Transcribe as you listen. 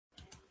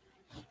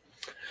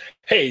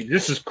Hey,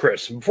 this is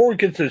Chris. Before we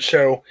get to the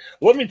show,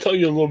 let me tell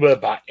you a little bit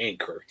about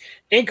Anchor.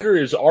 Anchor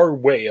is our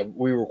way of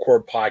we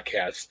record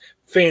podcasts.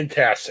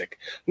 Fantastic.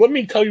 Let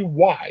me tell you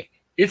why.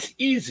 It's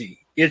easy.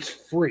 It's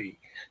free.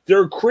 There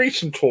are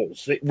creation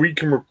tools that where you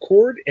can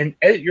record and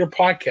edit your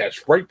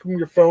podcast right from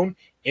your phone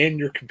and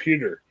your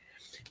computer.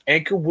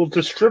 Anchor will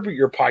distribute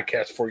your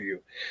podcast for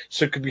you,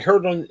 so it can be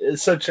heard on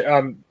such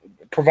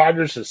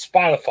providers as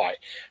Spotify,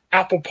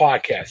 Apple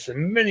Podcasts,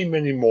 and many,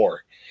 many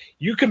more.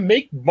 You can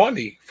make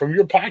money from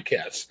your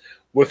podcast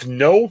with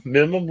no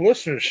minimum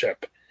listenership.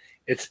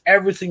 It's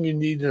everything you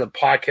need in a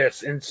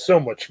podcast and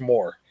so much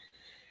more.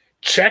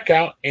 Check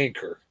out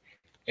Anchor,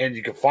 and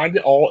you can find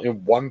it all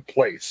in one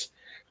place.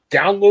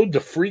 Download the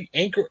free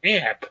Anchor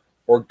app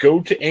or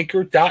go to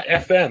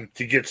anchor.fm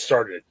to get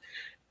started.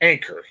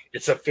 Anchor,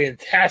 it's a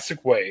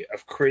fantastic way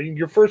of creating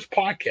your first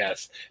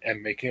podcast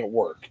and making it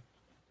work.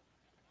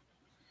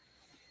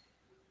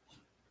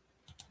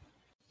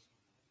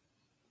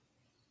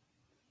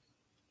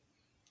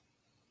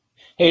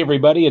 Hey,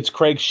 everybody, it's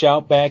Craig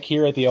Shout back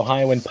here at the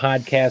Ohioan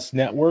Podcast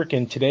Network,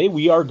 and today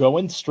we are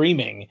going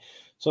streaming.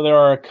 So there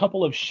are a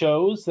couple of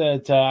shows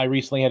that I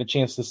recently had a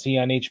chance to see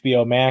on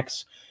HBO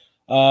Max.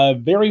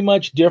 Very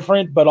much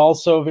different, but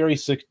also very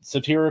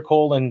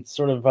satirical and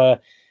sort of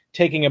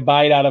taking a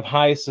bite out of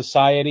high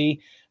society.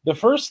 The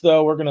first,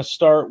 though, we're going to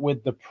start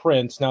with The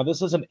Prince. Now,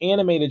 this is an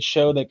animated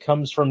show that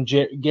comes from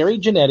Gary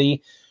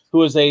Janetti,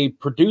 who is a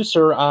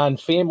producer on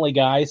Family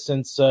Guy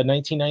since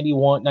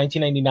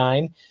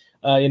 1999.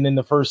 In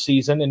the first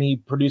season, and he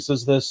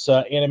produces this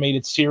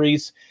animated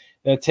series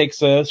that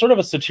takes a sort of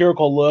a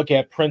satirical look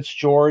at Prince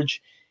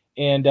George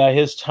and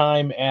his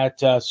time at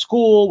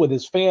school with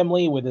his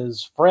family, with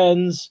his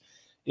friends,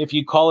 if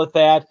you call it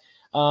that.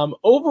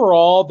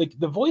 Overall,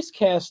 the voice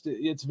cast,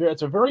 it's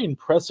a very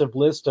impressive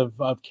list of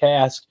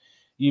cast.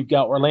 You've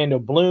got Orlando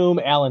Bloom,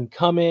 Alan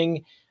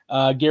Cumming,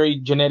 Gary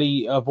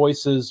Janetti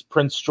voices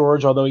Prince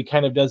George, although he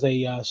kind of does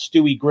a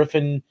Stewie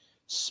Griffin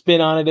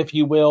spin on it, if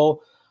you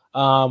will.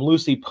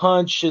 Lucy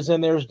Punch is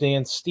in there. There's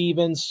Dan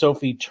Stevens,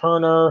 Sophie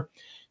Turner.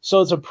 So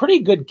it's a pretty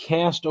good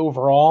cast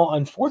overall.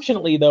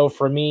 Unfortunately, though,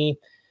 for me,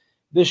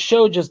 this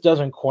show just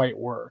doesn't quite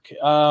work. It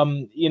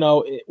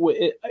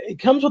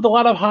comes with a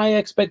lot of high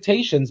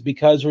expectations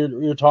because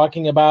you're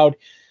talking about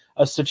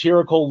a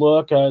satirical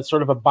look,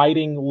 sort of a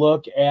biting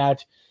look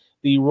at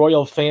the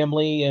royal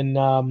family.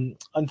 And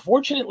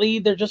unfortunately,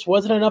 there just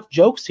wasn't enough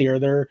jokes here.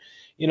 There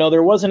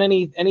wasn't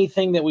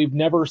anything that we've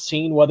never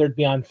seen, whether it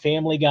be on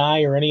Family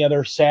Guy or any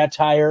other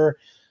satire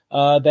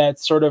that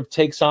sort of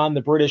takes on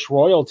the British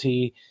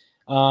royalty,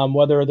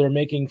 whether they're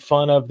making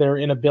fun of their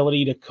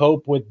inability to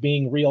cope with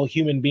being real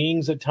human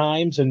beings at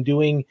times and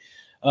doing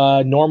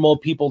normal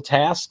people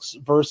tasks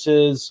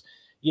versus,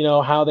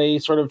 how they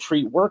sort of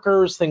treat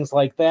workers, things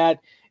like that.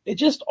 It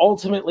just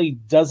ultimately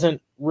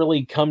doesn't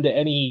really come to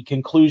any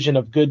conclusion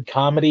of good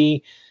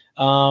comedy.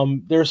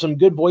 There's some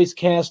good voice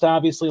cast,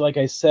 obviously, like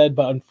I said,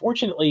 but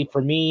unfortunately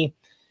for me,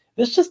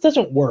 this just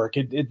doesn't work.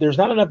 There's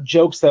not enough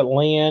jokes that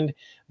land.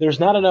 There's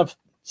not enough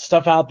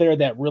stuff out there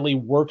that really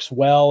works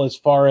well as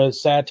far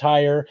as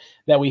satire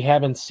that we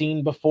haven't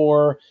seen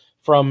before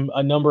from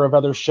a number of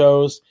other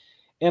shows.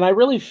 And I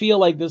really feel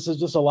like this is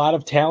just a lot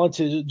of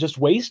talent just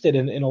wasted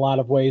in a lot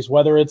of ways,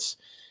 whether it's,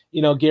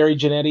 Gary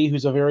Janetti,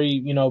 who's a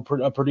very,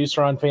 a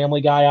producer on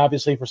Family Guy,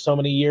 obviously, for so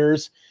many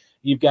years.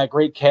 You've got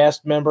great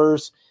cast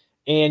members.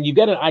 And you've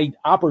got an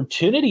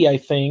opportunity, I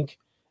think,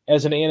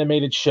 as an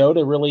animated show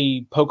to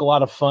really poke a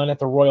lot of fun at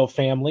the royal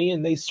family,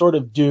 and they sort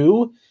of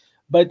do.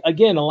 But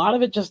again, a lot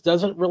of it just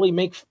doesn't really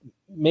make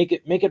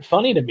it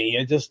funny to me.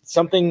 It just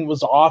something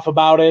was off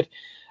about it.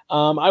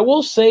 I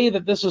will say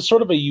that this is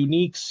sort of a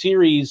unique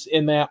series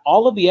in that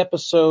all of the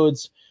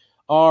episodes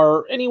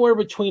are anywhere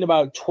between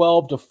about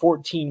 12 to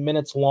 14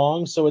 minutes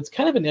long. So it's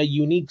kind of a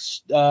unique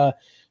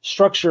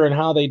structure in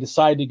how they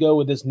decide to go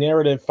with this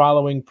narrative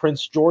following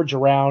Prince George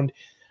around.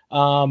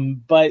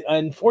 But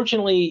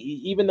unfortunately,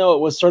 even though it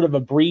was sort of a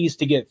breeze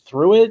to get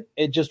through it,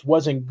 it just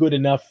wasn't good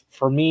enough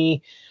for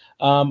me.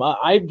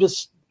 I'm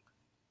just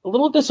a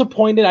little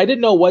disappointed. I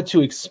didn't know what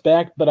to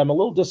expect, but I'm a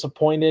little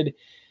disappointed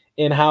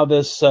in how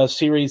this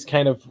series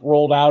kind of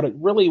rolled out. It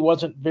really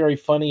wasn't very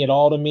funny at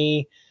all to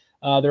me.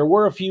 There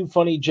were a few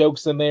funny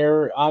jokes in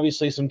there.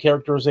 Obviously, some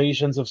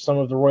characterizations of some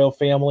of the royal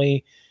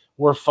family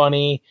were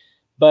funny.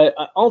 But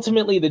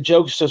ultimately, the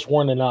jokes just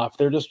weren't enough.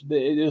 It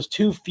was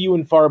too few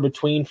and far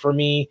between for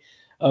me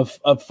of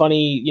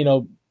funny,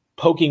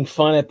 poking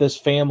fun at this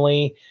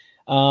family.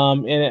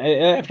 And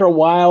after a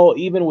while,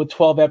 even with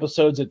 12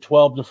 episodes at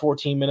 12 to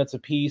 14 minutes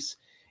apiece,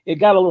 it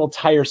got a little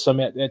tiresome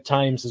at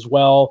times as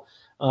well.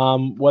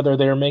 Whether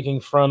they're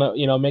making fun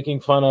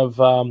of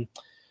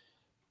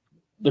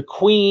the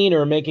Queen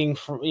or making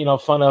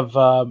fun of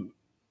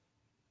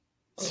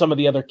some of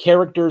the other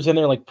characters in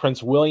there, like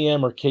Prince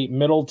William or Kate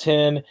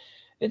Middleton.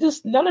 It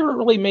just none of it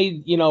really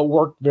made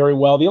work very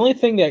well. The only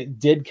thing that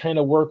did kind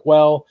of work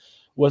well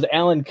was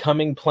Alan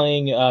Cumming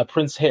playing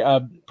Prince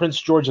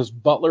George's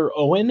butler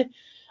Owen.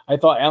 I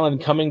thought Alan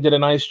Cumming did a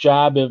nice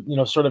job of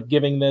sort of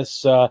giving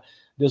this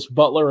this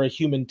butler a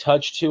human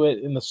touch to it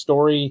in the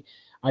story.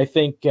 I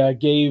think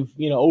gave,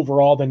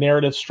 overall the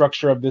narrative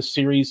structure of this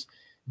series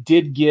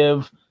did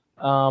give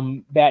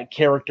that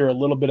character a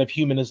little bit of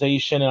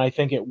humanization, and I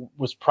think it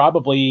was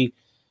probably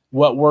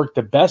what worked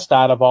the best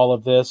out of all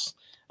of this.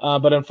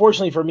 But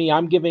unfortunately for me,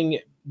 I'm giving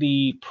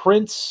The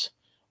Prince,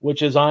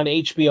 which is on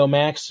HBO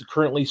Max,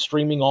 currently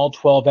streaming all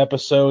 12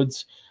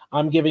 episodes.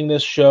 I'm giving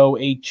this show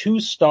a 2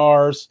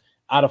 stars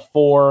out of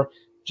 4,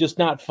 just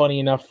not funny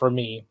enough for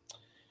me.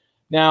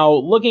 Now,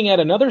 looking at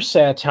another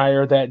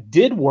satire that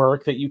did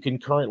work that you can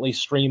currently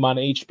stream on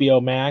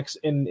HBO Max,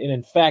 and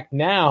in fact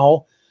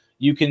now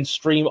you can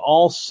stream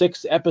all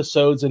 6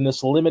 episodes in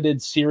this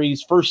limited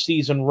series first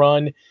season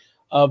run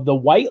of The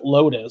White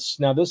Lotus.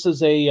 Now, this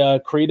is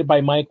created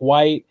by Mike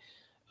White.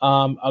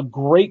 A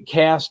great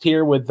cast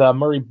here with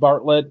Murray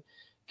Bartlett,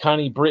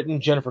 Connie Britton,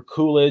 Jennifer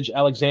Coolidge,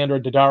 Alexandra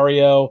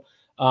Daddario,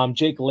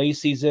 Jake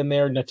Lacey's in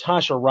there,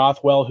 Natasha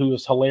Rothwell, who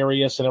is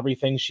hilarious in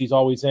everything she's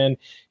always in.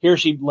 Here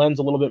she lends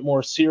a little bit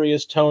more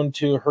serious tone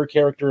to her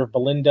character of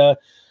Belinda.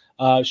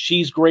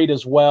 She's great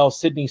as well.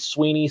 Sydney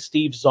Sweeney,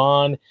 Steve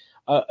Zahn.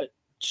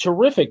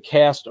 Terrific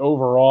cast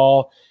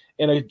overall,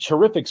 and a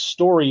terrific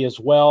story as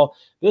well.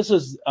 This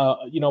is,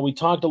 we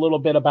talked a little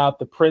bit about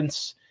The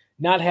Prince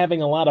not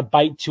having a lot of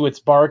bite to its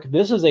bark.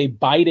 This is a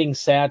biting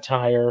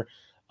satire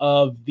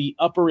of the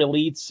upper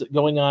elites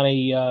going on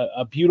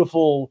a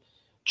beautiful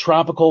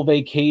tropical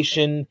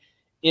vacation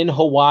in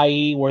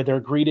Hawaii, where they're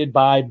greeted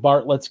by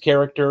Bartlett's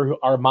character,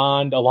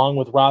 Armand, along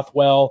with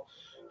Rothwell,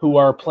 who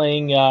are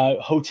playing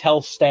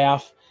hotel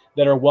staff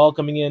that are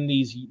welcoming in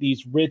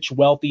these rich,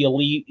 wealthy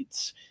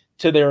elites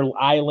to their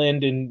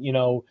island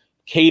and,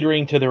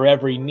 catering to their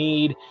every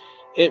need.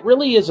 It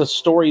really is a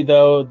story,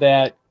 though,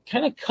 that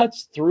kind of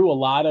cuts through a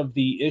lot of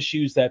the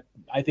issues that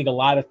I think a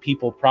lot of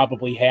people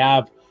probably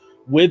have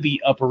with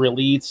the upper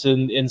elites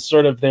and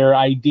sort of their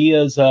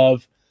ideas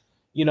of,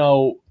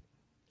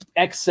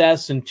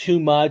 excess and too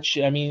much.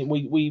 I mean,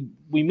 we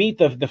meet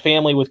the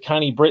family with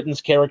Connie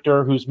Britton's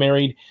character, who's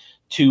married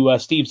to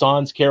Steve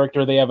Zahn's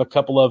character. They have a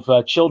couple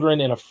of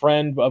children and a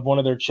friend of one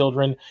of their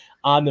children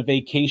on the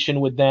vacation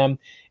with them.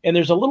 And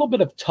there's a little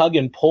bit of tug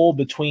and pull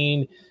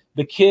between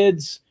the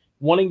kids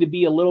wanting to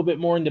be a little bit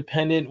more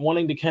independent,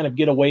 wanting to kind of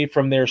get away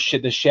from the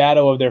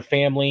shadow of their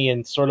family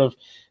and sort of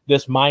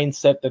this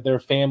mindset that their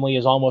family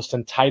is almost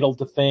entitled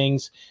to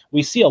things.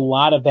 We see a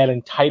lot of that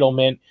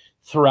entitlement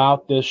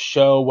throughout this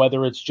show,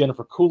 whether it's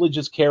Jennifer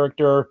Coolidge's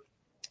character,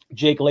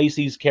 Jake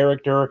Lacey's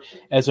character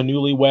as a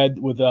newlywed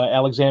with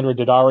Alexandra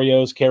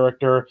Daddario's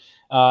character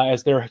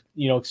as they're,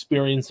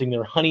 experiencing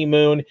their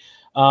honeymoon.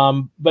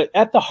 But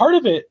at the heart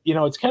of it,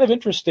 it's kind of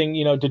interesting.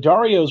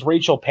 Daddario's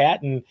Rachel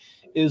Patton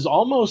is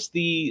almost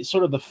the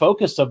sort of the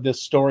focus of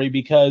this story,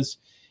 because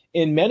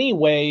in many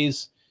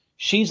ways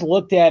she's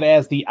looked at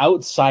as the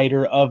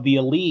outsider of the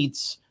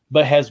elites,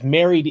 but has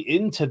married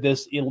into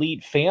this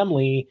elite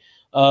family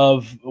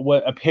of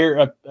what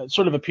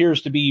sort of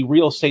appears to be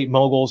real estate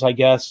moguls, I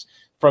guess,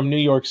 from New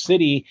York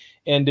City.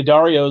 And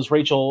Daddario's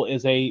Rachel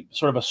is a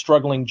sort of a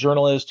struggling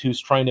journalist who's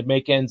trying to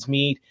make ends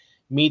meet,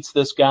 meets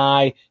this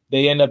guy.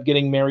 They end up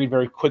getting married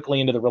very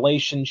quickly into the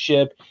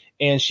relationship.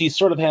 And she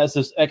sort of has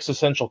this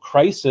existential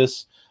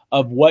crisis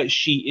of what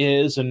she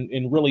is and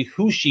really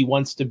who she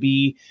wants to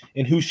be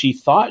and who she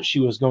thought she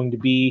was going to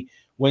be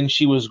when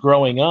she was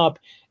growing up.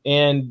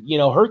 And,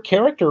 her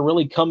character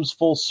really comes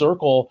full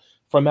circle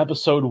from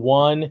episode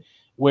 1,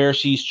 where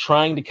she's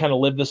trying to kind of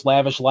live this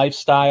lavish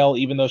lifestyle,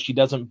 even though she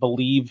doesn't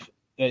believe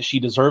that she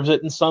deserves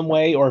it in some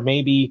way, or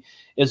maybe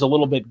is a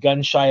little bit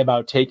gun shy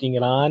about taking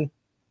it on,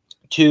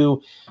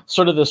 to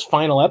sort of this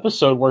final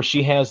episode where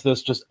she has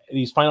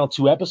these final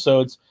 2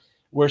 episodes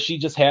where she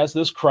just has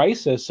this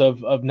crisis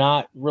of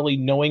not really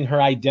knowing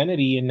her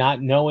identity and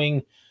not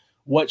knowing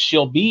what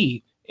she'll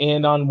be.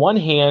 And on one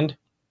hand,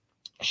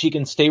 she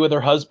can stay with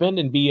her husband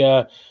and be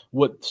a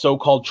what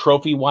so-called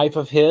trophy wife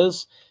of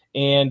his.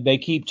 And they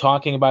keep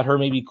talking about her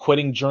maybe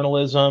quitting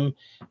journalism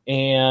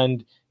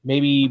and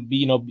maybe,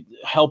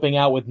 helping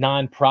out with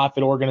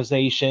nonprofit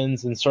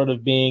organizations and sort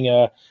of being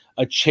a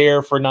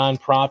chair for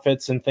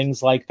nonprofits and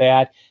things like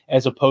that,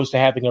 as opposed to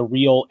having a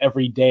real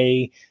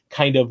everyday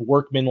kind of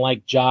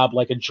workman-like job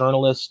like a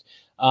journalist.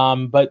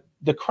 But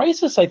the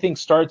crisis, I think,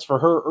 starts for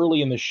her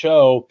early in the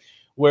show,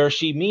 where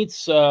she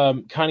meets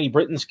Connie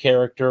Britton's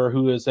character,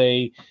 who is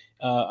a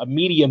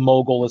media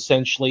mogul,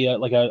 essentially,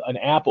 an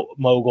Apple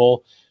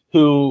mogul,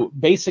 who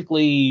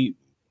basically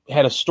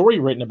had a story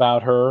written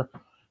about her.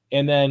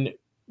 And then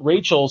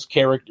Rachel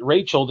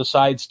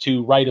decides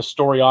to write a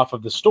story off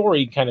of the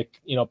story, kind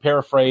of,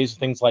 paraphrase,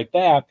 things like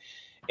that.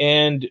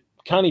 And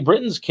Connie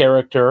Britton's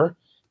character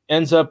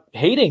ends up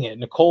hating it.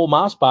 Nicole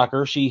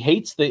Mosbacher, she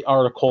hates the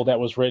article that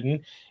was written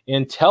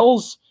and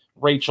tells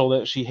Rachel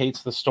that she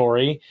hates the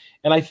story.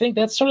 And I think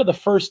that's sort of the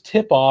first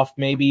tip off,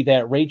 maybe,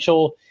 that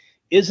Rachel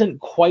isn't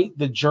quite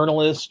the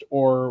journalist,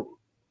 or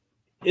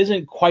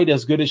isn't quite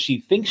as good as she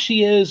thinks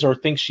she is or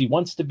thinks she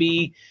wants to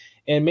be.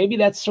 And maybe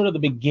that's sort of the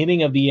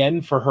beginning of the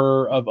end for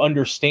her, of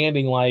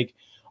understanding like,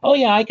 oh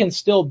yeah, I can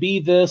still be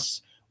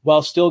this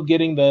while still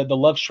getting the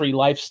luxury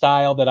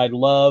lifestyle that I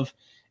love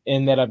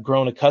and that I've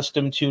grown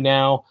accustomed to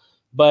now.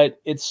 But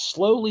it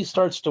slowly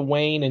starts to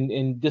wane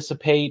and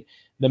dissipate.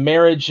 The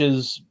marriage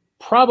is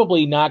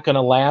probably not going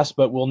to last,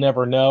 but we'll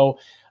never know.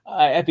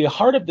 At the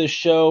heart of this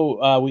show,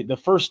 the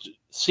first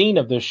scene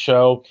of this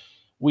show,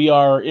 we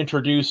are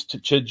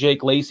introduced to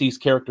Jake Lacey's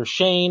character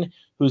Shane,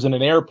 who's in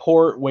an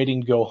airport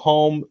waiting to go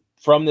home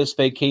from this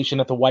vacation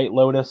at the White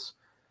Lotus.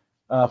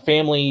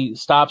 Family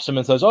stops him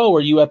and says, "Oh,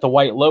 were you at the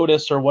White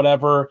Lotus or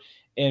whatever?"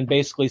 And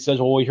basically says,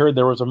 "Well, we heard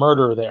there was a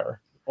murder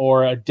there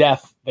or a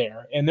death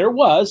there," and there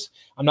was.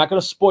 I'm not going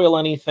to spoil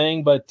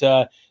anything, but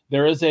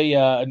there is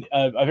a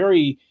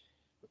very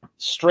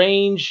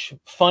strange,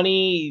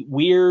 funny,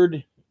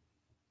 weird,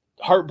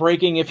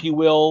 heartbreaking, if you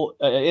will,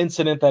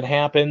 incident that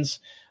happens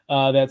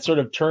that sort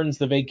of turns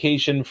the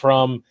vacation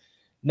from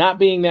not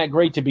being that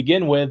great to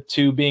begin with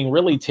to being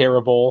really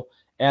terrible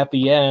at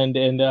the end.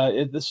 And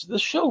this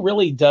show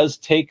really does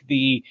take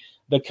the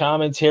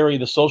commentary,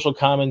 the social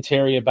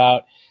commentary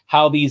about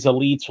how these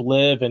elites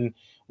live, and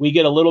we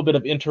get a little bit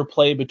of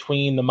interplay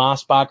between the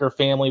Mossbacher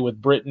family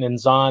with Britton and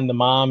Zahn, the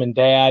mom and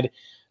dad,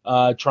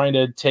 trying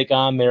to take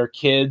on their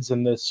kids,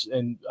 and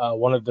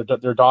one of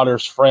their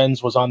daughter's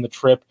friends was on the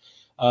trip,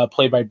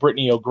 played by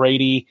Brittany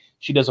O'Grady.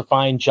 She does a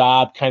fine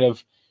job kind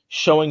of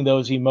showing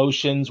those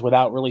emotions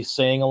without really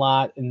saying a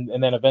lot.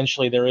 And then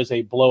eventually there is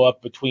a blow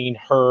up between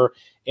her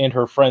and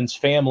her friend's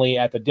family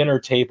at the dinner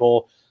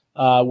table,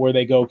 where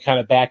they go kind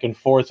of back and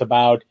forth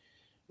about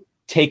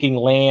taking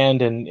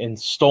land and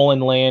stolen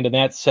land. And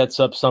that sets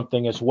up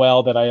something as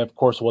well that I, of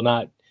course, will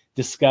not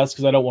discuss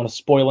because I don't want to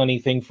spoil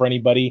anything for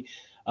anybody.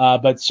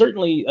 But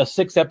certainly a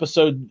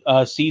 6-episode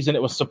season.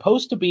 It was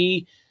supposed to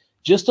be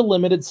just a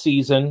limited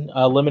season,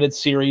 a limited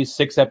series,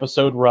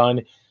 6-episode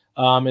run.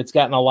 It's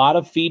gotten a lot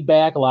of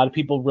feedback. A lot of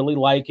people really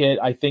like it.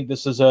 I think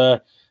this is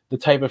the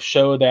type of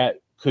show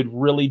that could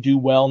really do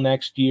well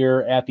next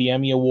year at the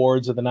Emmy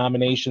Awards or the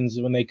nominations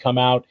when they come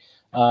out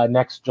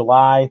next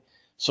July.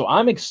 So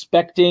I'm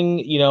expecting,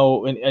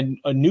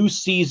 a new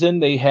season.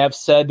 They have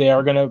said they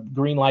are going to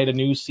greenlight a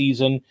new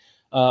season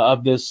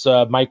of this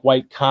Mike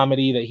White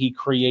comedy that he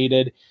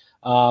created.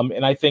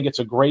 And I think it's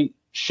a great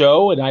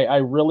show, and I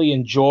really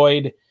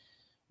enjoyed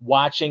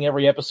watching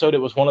every episode. It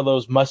was one of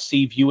those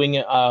must-see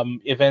viewing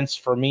events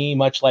for me,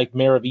 much like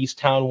Mayor of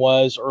Easttown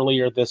was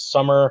earlier this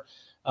summer.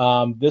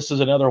 This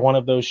is another one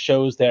of those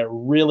shows that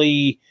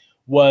really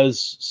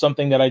was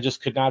something that I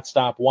just could not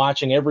stop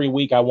watching. Every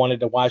week I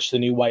wanted to watch the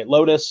new White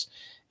Lotus,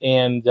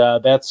 and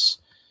that's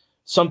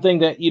something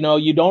that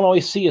you don't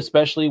always see,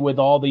 especially with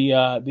all the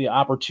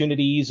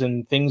opportunities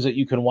and things that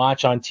you can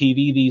watch on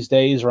TV these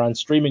days or on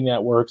streaming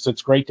networks.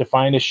 It's great to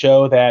find a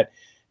show that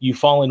you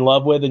fall in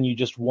love with and you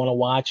just want to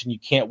watch and you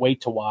can't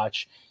wait to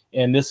watch.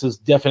 And this is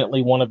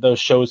definitely one of those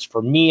shows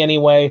for me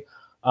anyway.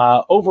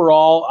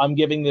 Overall, I'm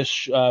giving this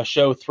show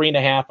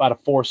 3.5 out of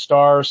 4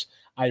 stars.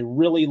 I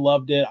really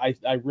loved it.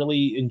 I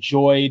really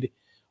enjoyed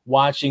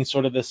watching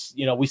sort of this.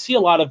 We see a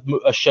lot of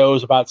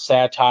shows about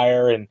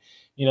satire and,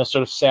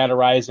 sort of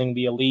satirizing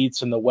the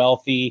elites and the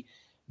wealthy.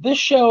 This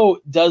show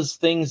does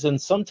things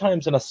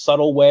sometimes in a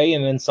subtle way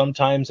and then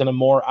sometimes in a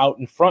more out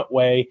in front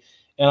way.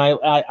 And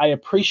I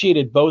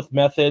appreciated both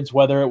methods,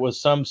 whether it was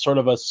some sort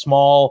of a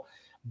small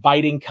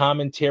biting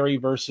commentary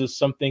versus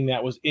something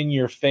that was in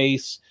your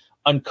face,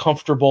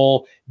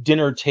 uncomfortable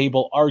dinner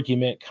table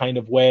argument kind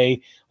of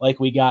way like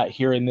we got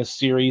here in this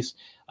series.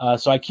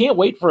 So I can't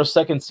wait for a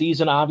second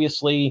season.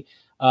 Obviously,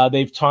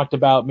 they've talked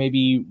about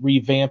maybe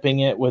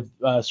revamping it with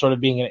sort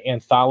of being an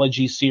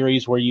anthology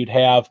series where you'd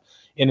have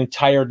an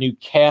entire new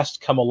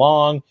cast come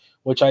along,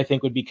 which I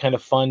think would be kind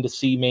of fun to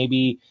see.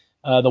 Maybe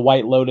the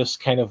White Lotus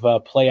kind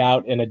of play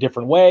out in a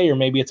different way, or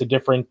maybe it's a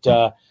different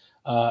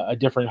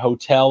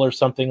hotel or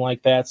something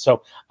like that.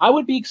 So I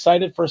would be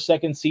excited for a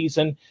second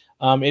season.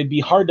 It'd be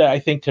hard to, I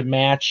think, to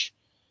match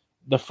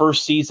the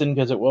first season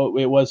because it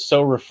was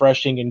so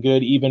refreshing and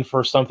good, even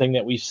for something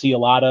that we see a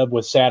lot of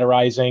with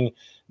satirizing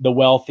the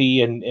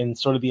wealthy and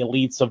sort of the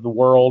elites of the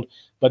world.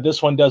 But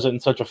this one does it in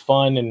such a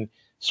fun and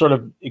sort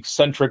of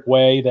eccentric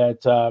way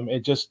that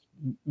it just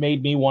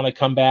made me want to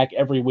come back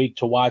every week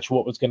to watch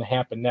what was going to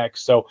happen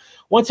next. So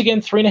once again,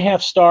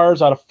 3.5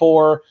 stars out of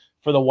 4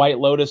 for the White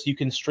Lotus. You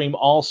can stream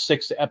all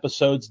 6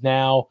 episodes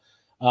now.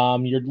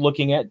 You're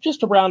looking at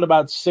just around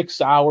about 6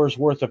 hours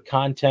worth of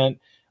content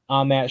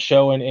on that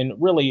show. And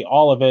really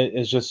all of it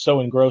is just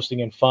so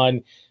engrossing and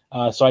fun.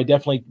 So I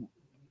definitely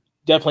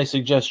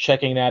suggest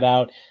checking that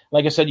out.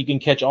 Like I said, you can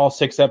catch all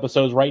 6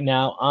 episodes right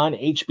now on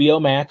HBO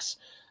Max,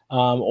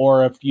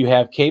 or if you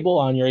have cable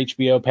on your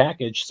HBO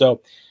package.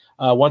 So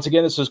once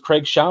again, this is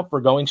Craig Schaub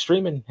for Going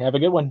Streaming. Have a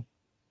good one.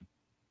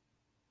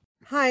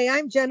 Hi,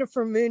 I'm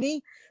Jennifer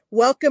Mooney.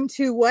 Welcome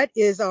to what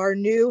is our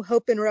new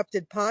Hope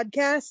Interrupted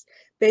podcast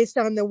based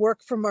on the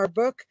work from our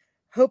book,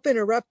 Hope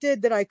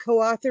Interrupted, that I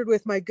co-authored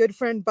with my good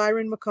friend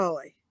Byron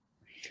McCauley.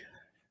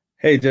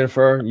 Hey,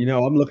 Jennifer,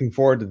 I'm looking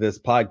forward to this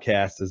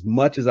podcast as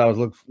much as I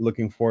was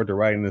looking forward to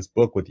writing this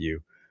book with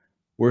you.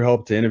 We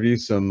hope to interview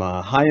some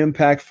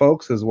high-impact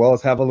folks as well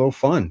as have a little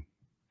fun.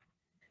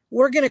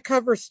 We're going to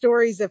cover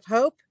stories of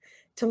hope.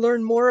 To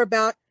learn more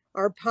about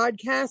our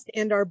podcast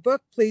and our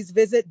book, please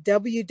visit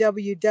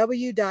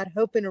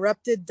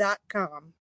www.hopeinterrupted.com.